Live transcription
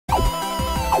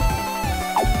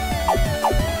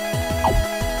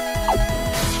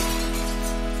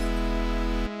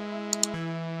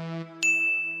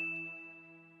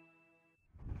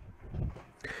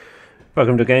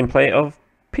Welcome to gameplay of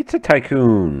Pizza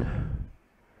Tycoon.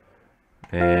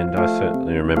 And I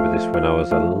certainly remember this when I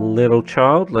was a little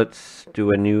child. Let's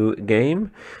do a new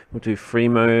game. We'll do free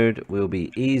mode, we'll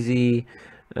be easy,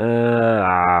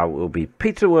 we'll be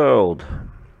Pizza World.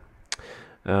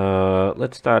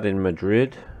 Let's start in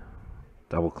Madrid.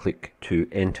 Double click to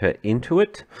enter into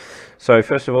it. So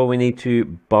first of all we need to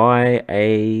buy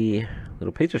a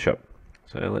little pizza shop.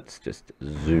 So let's just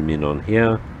zoom in on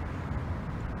here.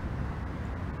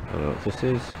 I don't know what this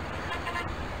is.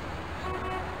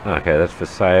 Okay, that's for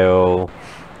sale.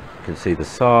 You can see the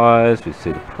size, we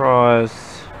see the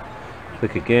price.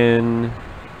 Click again.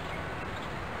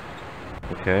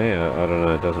 Okay, I don't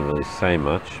know, it doesn't really say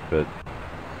much, but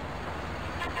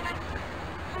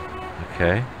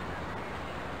okay.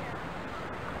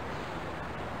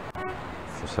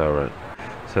 For sale, right.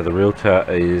 So the realtor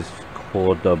is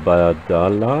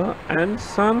Cordobadala and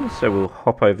Son. So we'll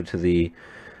hop over to the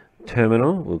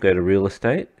terminal, we'll go to real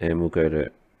estate and we'll go to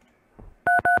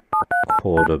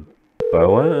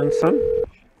Cordoboa and Son,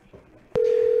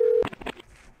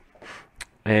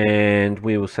 and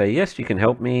we will say yes, you can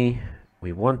help me,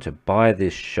 we want to buy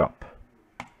this shop.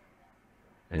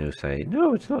 And he'll say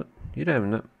no, it's not, you don't have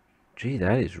enough. Gee,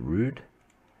 that is rude.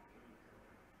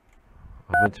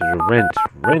 I wanted to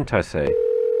rent I say.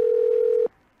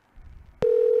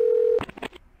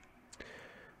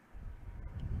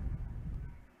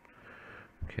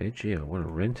 Okay, gee, I want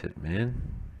to rent it, man.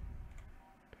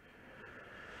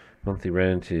 Monthly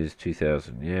rent is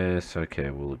 2,000. Yes, okay,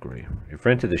 we'll agree. You've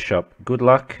rented the shop. Good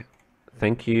luck.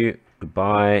 Thank you.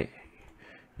 Goodbye,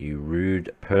 you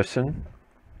rude person.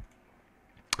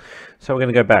 So we're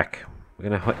going to go back. We're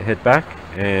going to head back,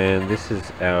 and this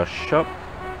is our shop.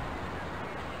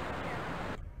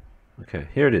 Okay,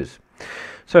 here it is.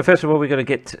 So first of all, we're going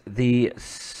to get the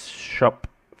shop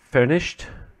furnished.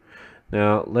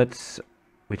 Now,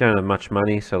 we don't have much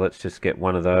money, so let's just get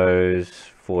one of those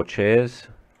 4 chairs.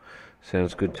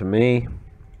 Sounds good to me.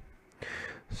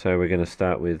 So we're going to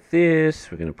start with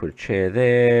this. We're going to put a chair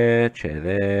there,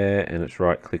 and it's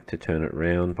right click to turn it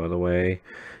around, by the way.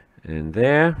 And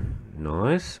there.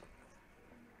 Nice.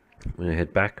 I'm going to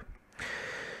head back.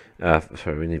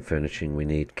 Sorry, we need furnishing. We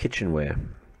need kitchenware.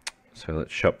 So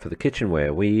let's shop for the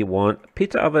kitchenware. We want a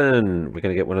pizza oven. We're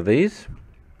going to get one of these,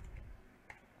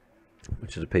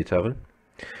 which is a pizza oven.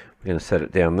 We're going to set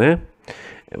it down there,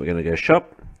 and we're going to go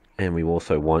shop, and we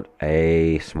also want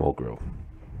a small grill,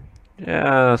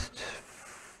 just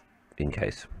in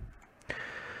case.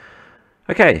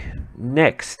 Okay,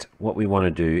 next what we want to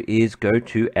do is go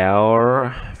to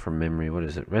our, from memory, what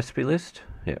is it, recipe list?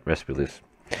 Yeah, recipe list.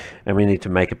 And we need to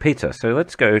make a pizza. So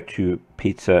let's go to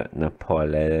Pizza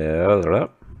Napoli,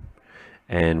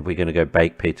 and we're going to go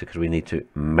bake pizza because we need to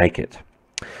make it.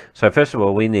 So first of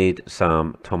all, we need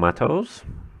some tomatoes.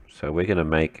 So we're going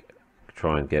to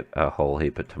try and get a whole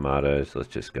heap of tomatoes. Let's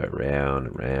just go round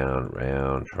and round and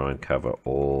round, try and cover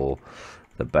all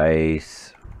the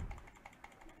base.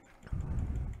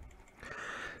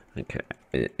 Okay.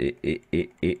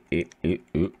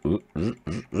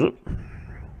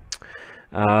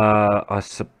 I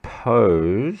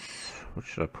suppose, what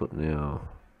should I put now?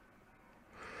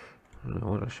 I don't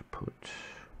know what I should put.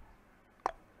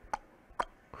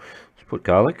 Let's put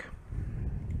garlic.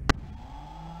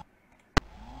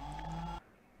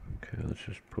 Okay, let's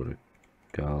just put a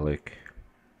garlic.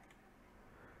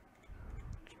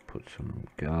 Let's put some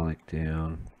garlic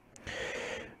down.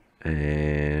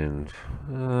 And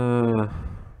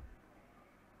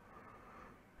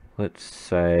let's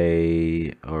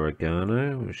say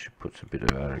oregano. We should put a bit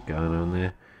of oregano in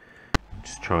there.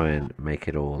 Just try and make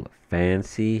it all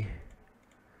fancy.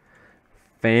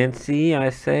 Fancy, I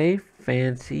say.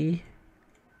 Fancy.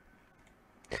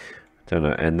 Don't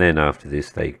know. And then after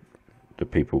this, the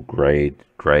people grade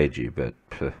you, but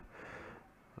I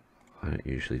don't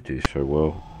usually do so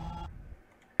well.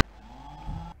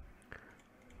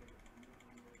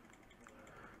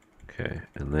 Okay,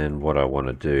 and then what I want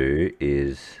to do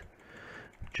is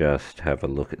just have a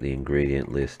look at the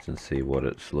ingredient list and see what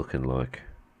it's looking like.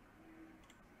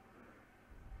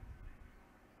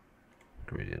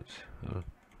 Ingredients.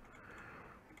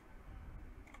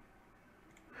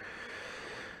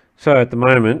 So at the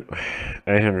moment,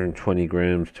 820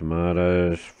 grams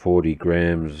tomatoes, 40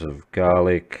 grams of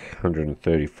garlic,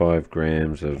 135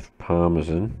 grams of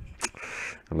parmesan,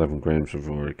 11 grams of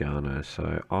oregano.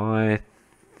 So I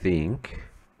think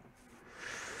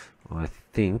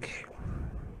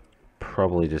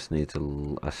probably just needs a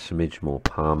smidge more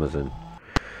parmesan.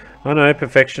 I know,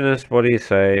 perfectionist, what do you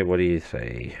say? What do you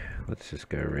say? Let's just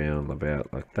go around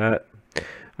about like that.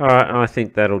 Alright, I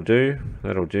think that'll do.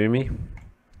 That'll do me.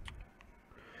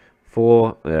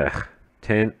 4,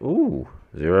 10, ooh,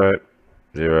 0,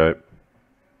 0,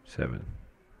 7,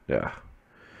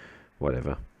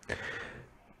 whatever.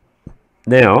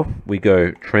 Now we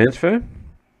go transfer,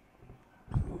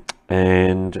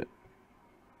 and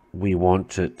we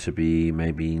want it to be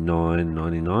maybe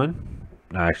 $9.99.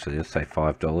 No, actually, let's say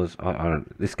 $5. I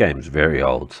don't. This game's very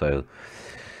old, so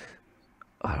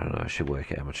I don't know. I should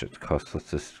work out how much it costs. Let's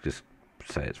just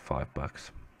say it's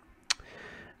 $5.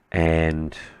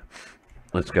 And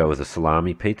let's go with a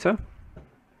salami pizza.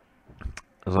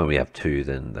 As long as we have 2,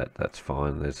 then that's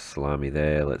fine. There's a salami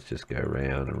there. Let's just go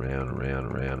round and round and round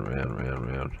and round and round and round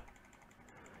and round.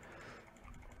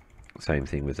 Same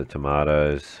thing with the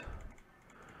tomatoes.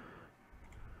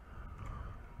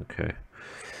 Okay.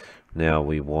 Now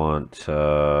we want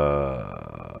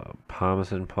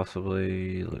Parmesan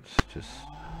possibly. Let's just...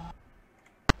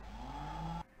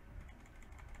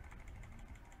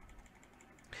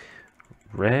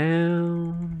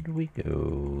 round we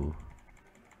go.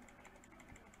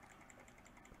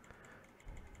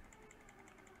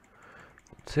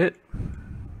 That's it.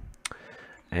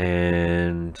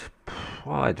 And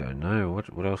well, I don't know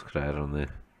what else could I add on there.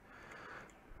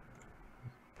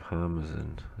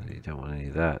 Parmesan. You don't want any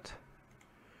of that.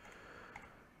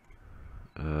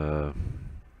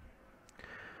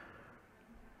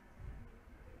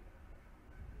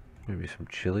 Maybe some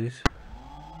chilies.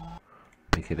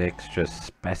 Make it extra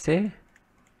spicy.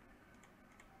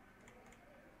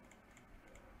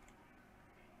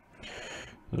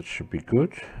 That should be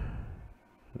good.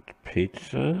 That's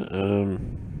pizza.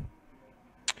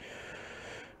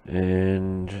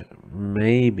 And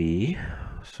maybe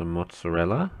some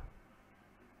mozzarella.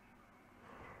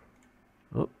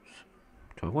 Oops.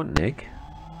 Do I want an egg?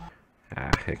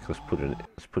 Ah, heck, let's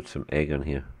put some egg on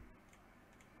here.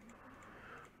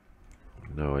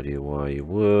 No idea why you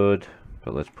would,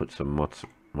 but let's put some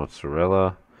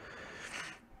mozzarella.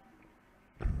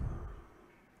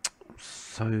 I'm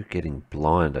so getting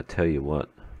blind, I tell you what.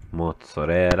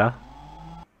 Mozzarella.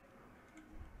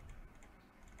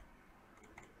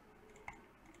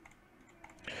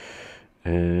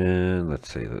 And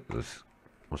let's see,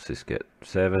 what's this get?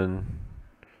 7,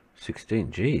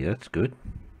 16. Gee, that's good.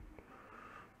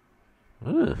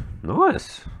 Oh,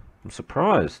 nice. I'm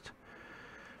surprised.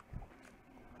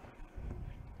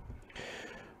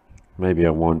 Maybe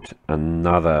I want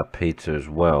another pizza as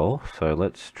well. So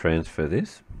let's transfer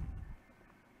this.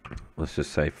 Let's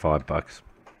just say $5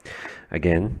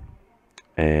 again.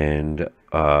 And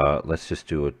let's just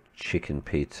do a chicken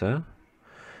pizza.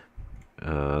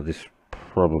 This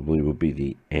probably will be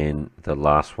the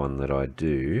last one that I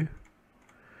do.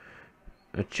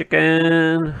 A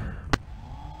chicken.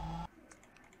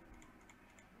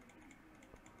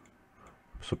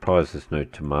 Surprised there's no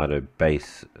tomato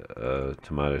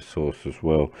sauce as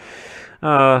well.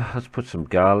 Let's put some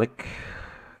garlic.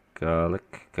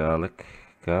 Garlic. There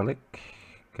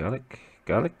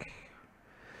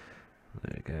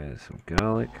we go, some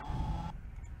garlic.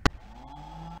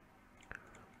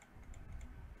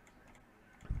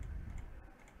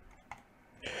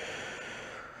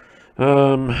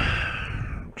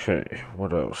 Okay,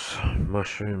 what else?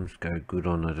 Mushrooms go good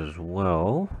on it as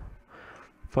well.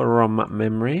 From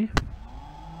memory.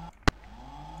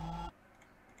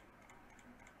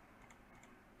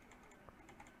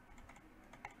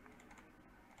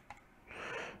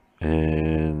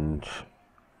 And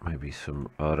maybe some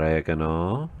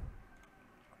oregano.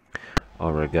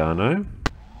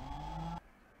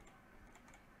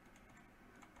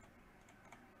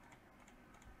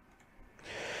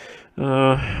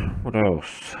 What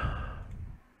else?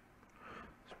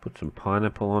 Let's put some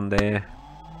pineapple on there.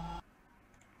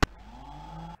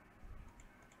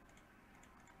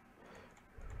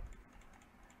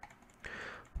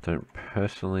 Don't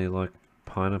personally like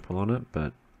pineapple on it,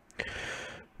 but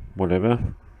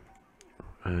whatever.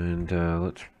 And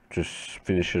let's just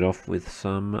finish it off with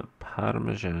some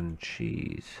Parmesan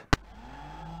cheese.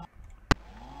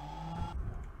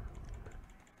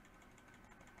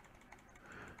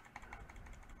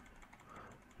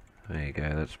 There you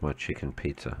go, that's my chicken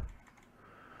pizza.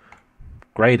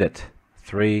 Grade it.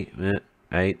 3,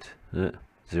 8,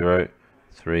 0,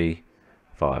 3,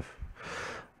 5.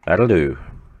 That'll do.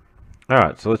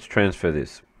 Alright, so let's transfer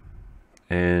this.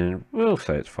 And we'll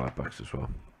say it's $5 as well.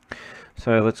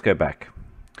 So let's go back.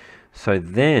 So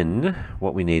then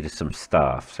what we need is some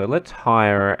staff. So let's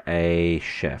hire a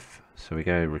chef. So we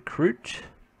go recruit.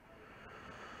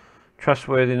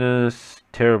 Trustworthiness,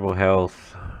 terrible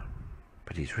health.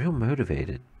 But he's real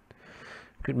motivated.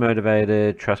 Good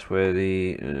motivated,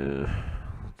 trustworthy.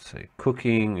 Let's say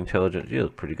cooking, intelligent. You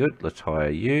look pretty good. Let's hire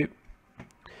you.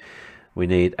 We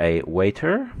need a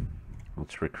waiter.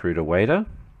 Let's recruit a waiter.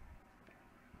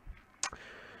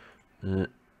 Man.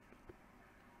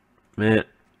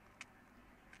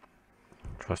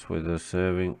 Trustworthy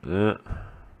serving. No.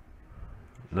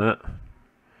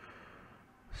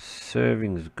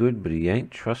 Serving's good, but he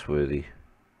ain't trustworthy.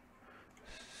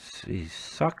 He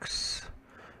sucks.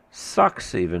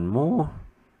 Sucks even more.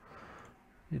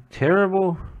 You're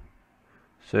terrible.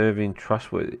 Serving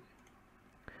trustworthy.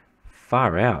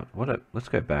 Far out. Let's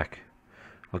go back.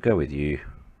 I'll go with you.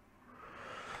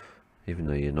 Even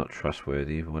though you're not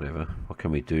trustworthy, whatever. What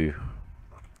can we do?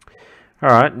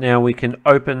 Alright, now we can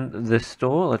open this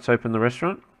store. Let's open the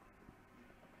restaurant.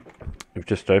 We've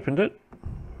just opened it.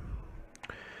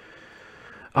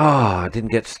 I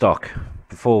didn't get stock.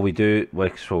 Before we get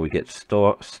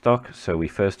stock, so we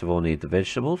first of all need the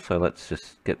vegetables. So let's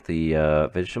just get the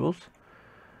vegetables.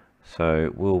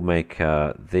 So we'll make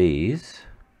these.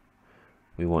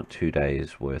 We want 2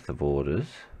 days worth of orders.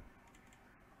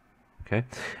 Okay,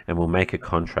 and we'll make a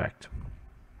contract.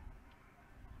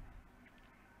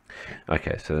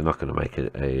 Okay, so they're not going to make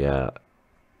it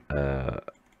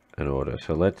an order.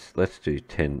 So let's do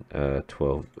 10,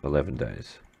 12, 11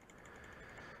 days.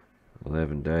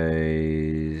 11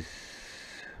 days.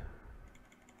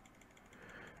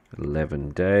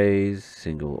 11 days,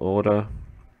 single order.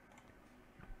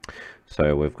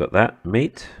 So we've got that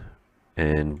meat,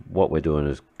 and what we're doing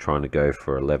is trying to go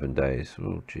for 11 days.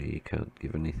 Oh gee, you can't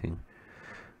give anything.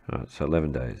 Alright, so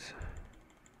 11 days.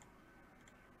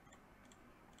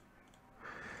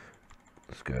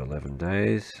 Let's go 11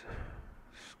 days.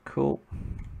 Cool.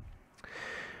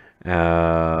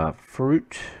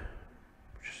 Fruit.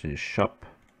 Just need a shop.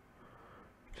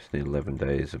 Just need 11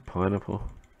 days of pineapple.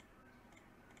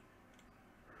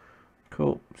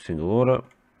 Cool. Single order.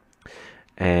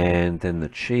 And then the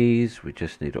cheese. We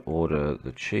just need to order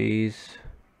the cheese.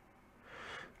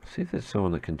 See if there's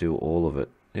someone that can do all of it.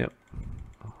 Yep.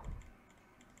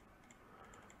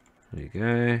 There you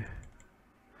go.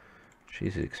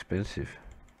 Cheese is expensive.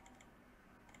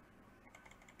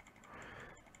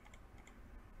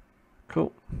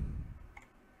 Cool.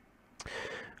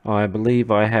 I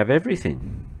believe I have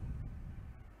everything.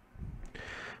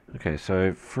 Okay,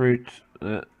 so fruit.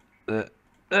 Good.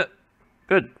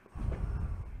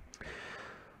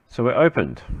 So we're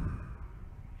opened.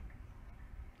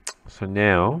 So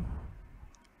now,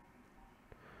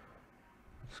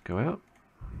 let's go out.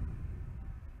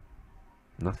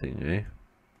 Nothing, eh?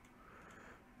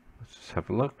 Let's just have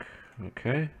a look.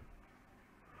 Okay.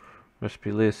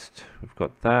 Recipe list. We've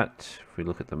got that. If we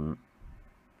look at them.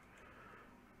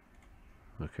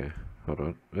 Okay, hold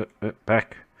on.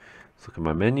 Back. Let's look at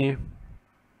my menu.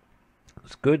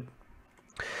 It's good.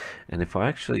 And if I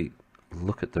actually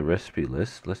look at the recipe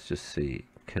list, let's just see.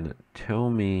 Can it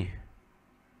tell me?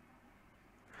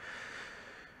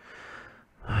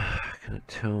 Can it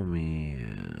tell me?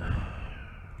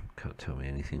 Can't tell me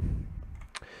anything.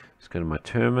 Let's go to my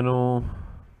terminal.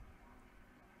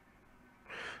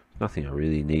 Nothing I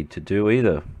really need to do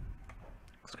either.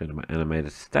 Let's go to my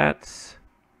animated stats.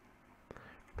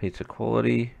 Pizza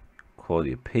quality.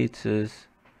 Quality of pizzas.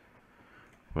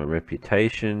 My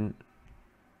reputation.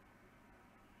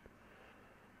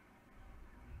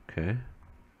 Okay.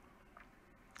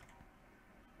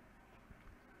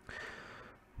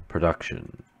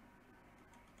 Production.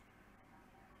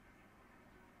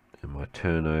 And my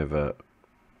turnover.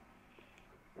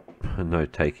 No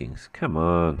takings. Come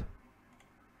on.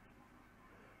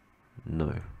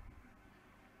 No.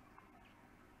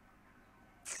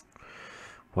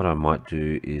 What I might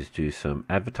do is do some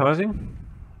advertising.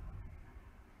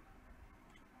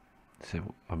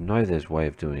 So I know there's a way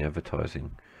of doing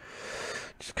advertising.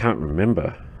 Just can't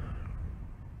remember.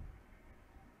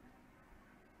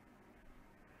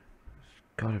 There's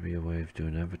got to be a way of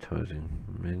doing advertising.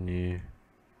 Menu.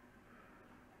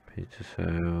 Pizza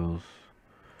sales.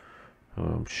 Oh,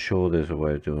 I'm sure there's a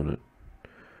way of doing it.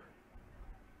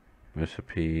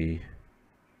 Recipe.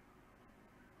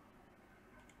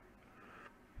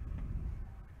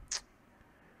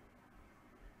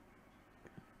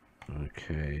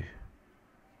 Okay.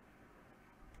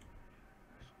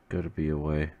 Got to be a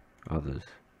way. Others.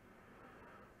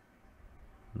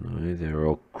 No, they're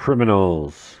all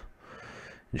criminals.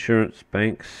 Insurance,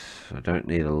 banks. I don't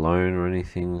need a loan or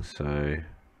anything, so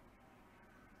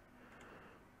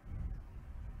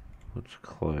let's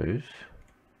close.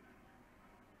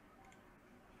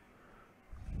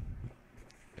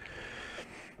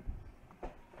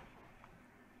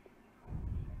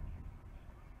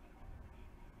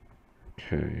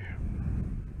 Okay.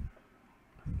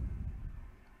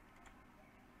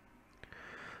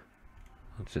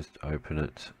 Let's just open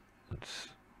it Let's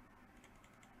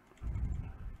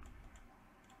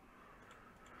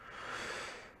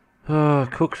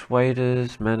cooks,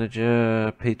 waiters,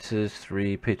 manager, pizzas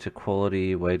 3, pizza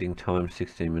quality, waiting time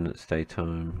 16 minutes, stay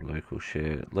time, local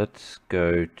share. Let's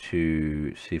go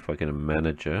to see if I get a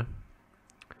manager.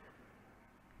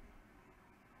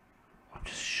 I'm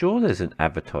just sure there's an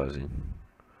advertising.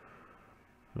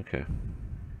 Okay.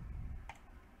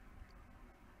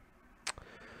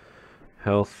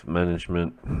 Health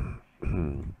management.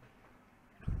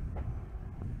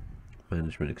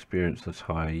 Management experience, let's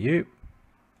hire you.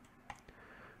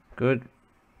 Good.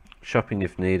 Shopping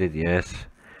if needed, yes.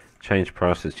 Change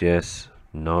prices, yes.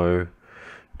 No.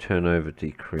 Turnover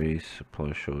decrease,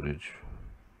 supply shortage.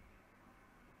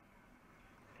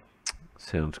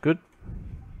 Sounds good.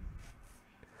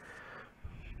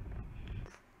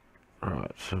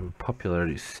 Alright, so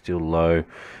popularity is still low.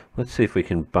 Let's see if we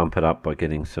can bump it up by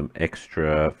getting some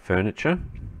extra furniture.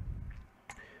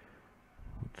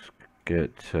 Let's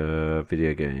get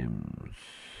video games.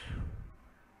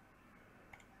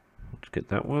 Let's get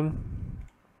that one.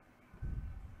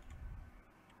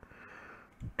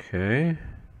 Okay.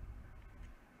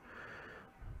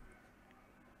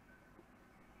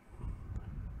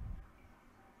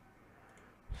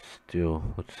 Still,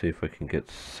 let's see if I can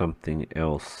get something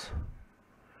else.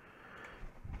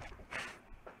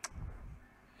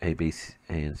 ABC,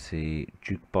 ANC,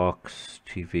 jukebox,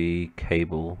 TV,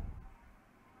 cable.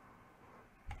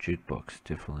 Jukebox,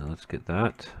 definitely. Let's get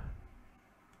that.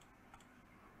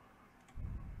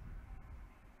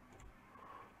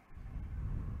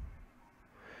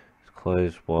 It's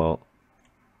closed while.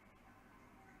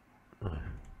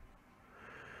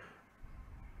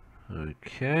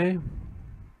 Okay.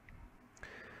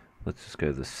 Let's just go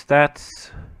to the stats.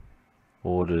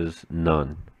 Orders,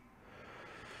 none.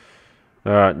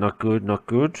 Alright, not good, not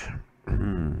good.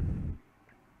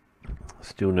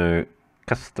 Still no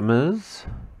customers.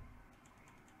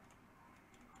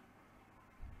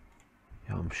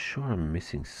 Yeah, I'm sure I'm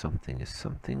missing something. Is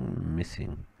something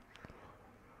missing?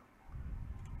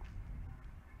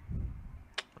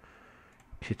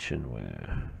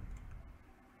 Kitchenware.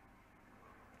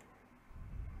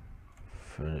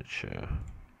 Furniture.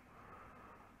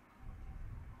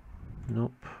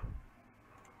 Nope.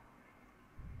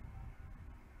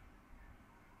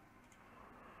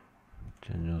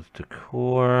 Daniel's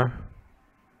decor.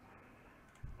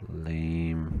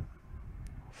 Lame.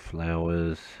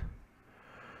 Flowers.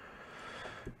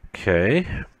 Okay.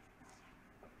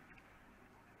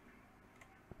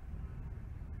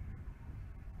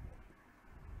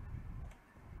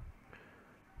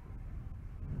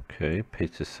 Okay,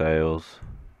 pizza sales.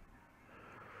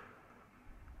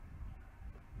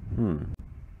 Maybe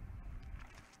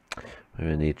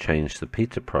I need to change the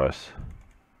pizza price.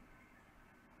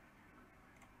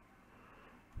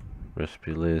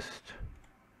 Recipe list.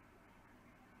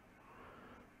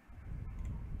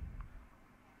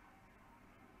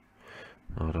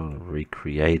 I don't want to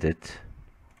recreate it.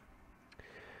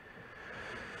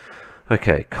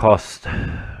 Okay, cost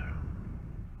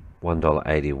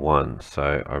 $1.81.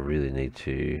 So I really need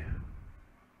to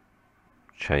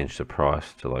change the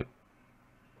price to, like,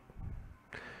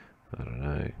 I don't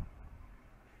know,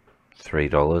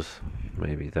 $3.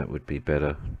 Maybe that would be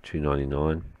better.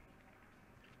 $2.99.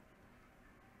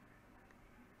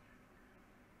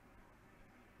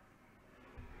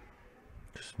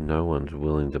 Just no one's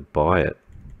willing to buy it.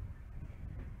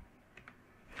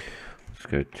 Let's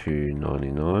go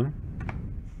 $2.99.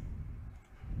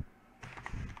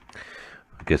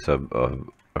 I guess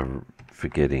I'm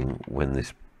forgetting when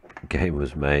this game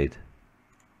was made.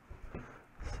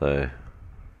 So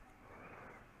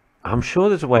I'm sure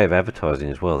there's a way of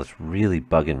advertising as well. That's really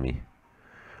bugging me.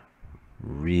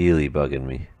 Really bugging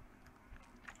me.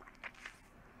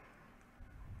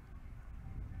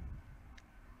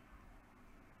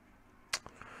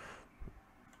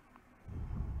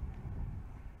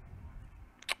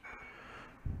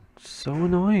 So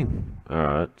annoying.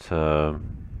 Alright,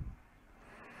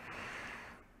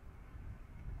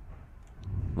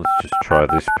 let's just try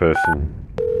this person.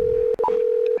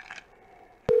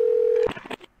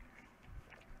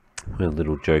 A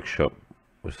little joke shop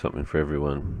with something for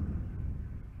everyone.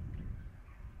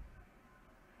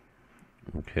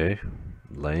 Okay,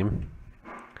 lame.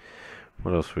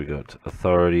 What else we got?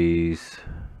 Authorities,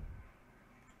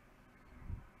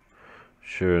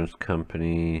 insurance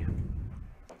company,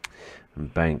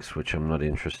 and banks, which I'm not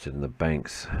interested in the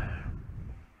banks.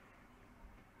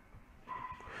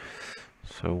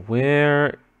 So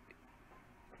where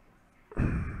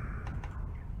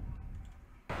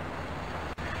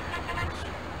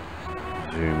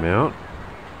zoom out.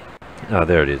 Oh,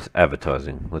 there it is.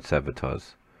 Advertising. Let's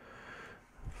advertise.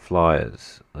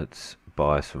 Flyers. Let's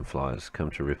buy some flyers. Come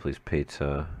to Ripley's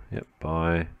Pizza. Yep,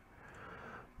 buy.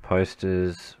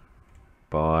 Posters.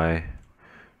 Buy.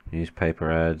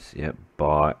 Newspaper ads. Yep,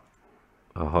 buy.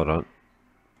 Oh, hold on.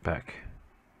 Back.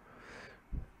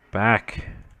 Back.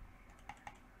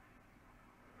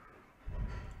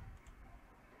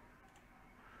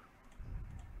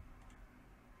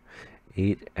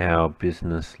 Eat our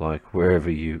business like wherever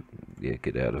you... Yeah,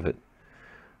 get out of it.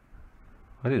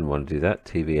 I didn't want to do that.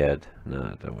 TV ad.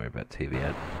 No, don't worry about TV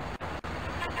ad.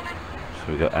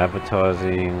 So we got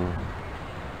advertising.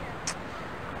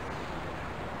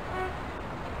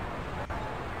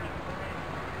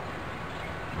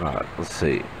 Right, let's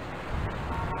see.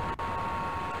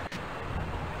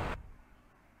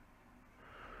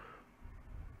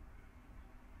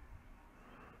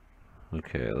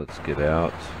 Okay, let's get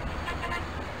out.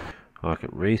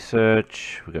 Market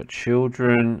research. We got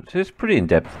children. So it's a pretty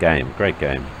in-depth game. Great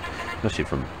game. Especially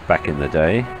from back in the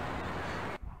day.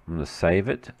 I'm going to save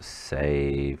it.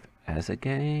 Save as a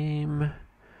game.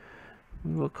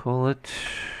 We will call it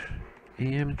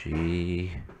EMG.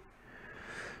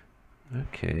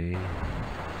 Okay.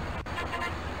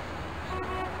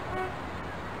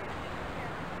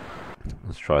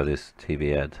 Let's try this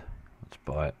TV ad. Let's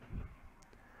buy it.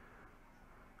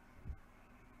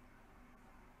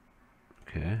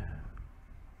 Okay.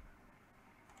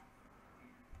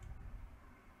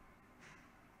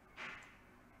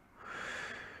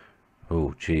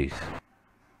 Oh, geez.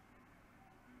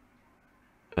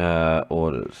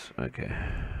 Orders. Okay.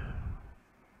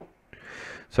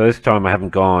 So this time I haven't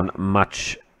gone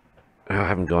much. I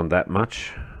haven't gone that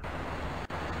much.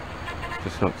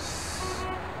 Just not.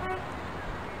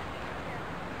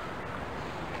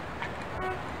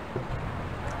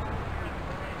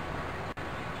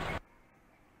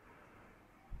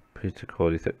 Pizza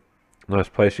quality. Nice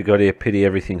place you got here. Pity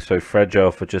everything's so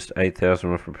fragile for just 8,000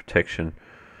 worth of protection.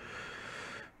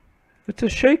 It's a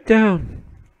shakedown.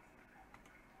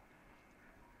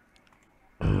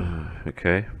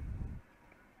 Okay.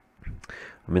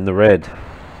 I'm in the red.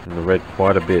 In the red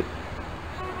quite a bit.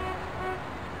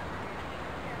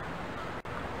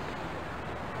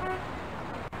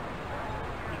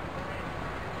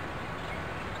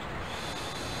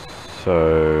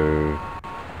 So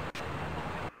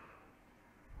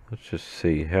let's just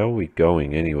see, how are we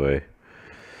going anyway?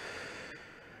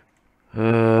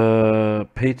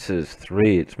 Pizzas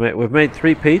 3. We've made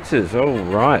 3 pizzas. All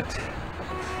right.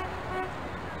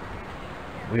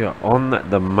 We are on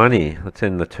the money. Let's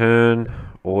end the turn.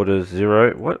 Orders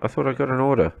 0. What? I thought I got an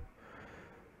order.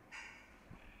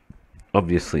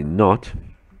 Obviously not.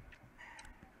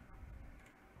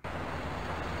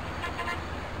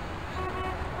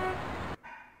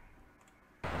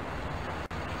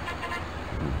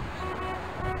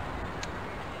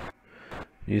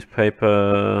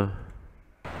 Newspaper.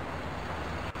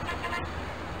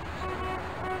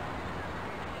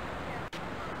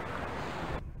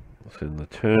 Let's end the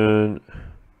turn.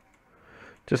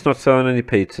 Just not selling any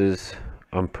pizzas.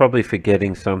 I'm probably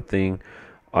forgetting something.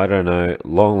 I don't know.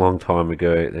 Long time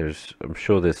ago. I'm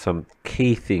sure there's some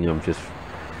key thing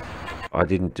I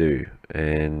didn't do,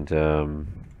 and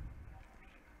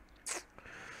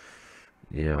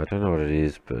yeah, I don't know what it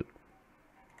is, but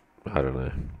I don't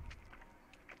know.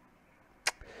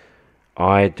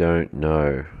 I don't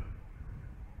know.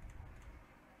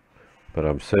 But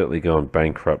I'm certainly going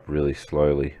bankrupt really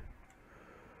slowly.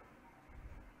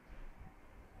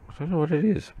 I don't know what it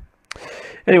is.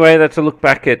 Anyway, that's a look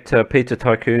back at Pizza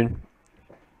Tycoon.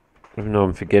 Even though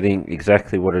I'm forgetting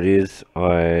exactly what it is,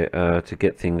 to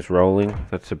get things rolling.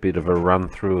 That's a bit of a run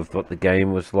through of what the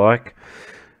game was like.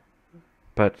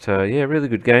 But yeah, really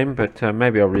good game. But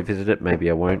maybe I'll revisit it. Maybe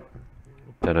I won't.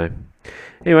 Don't know.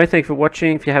 Anyway, thanks for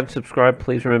watching. If you haven't subscribed,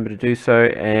 please remember to do so.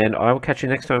 And I will catch you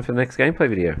next time for the next gameplay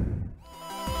video.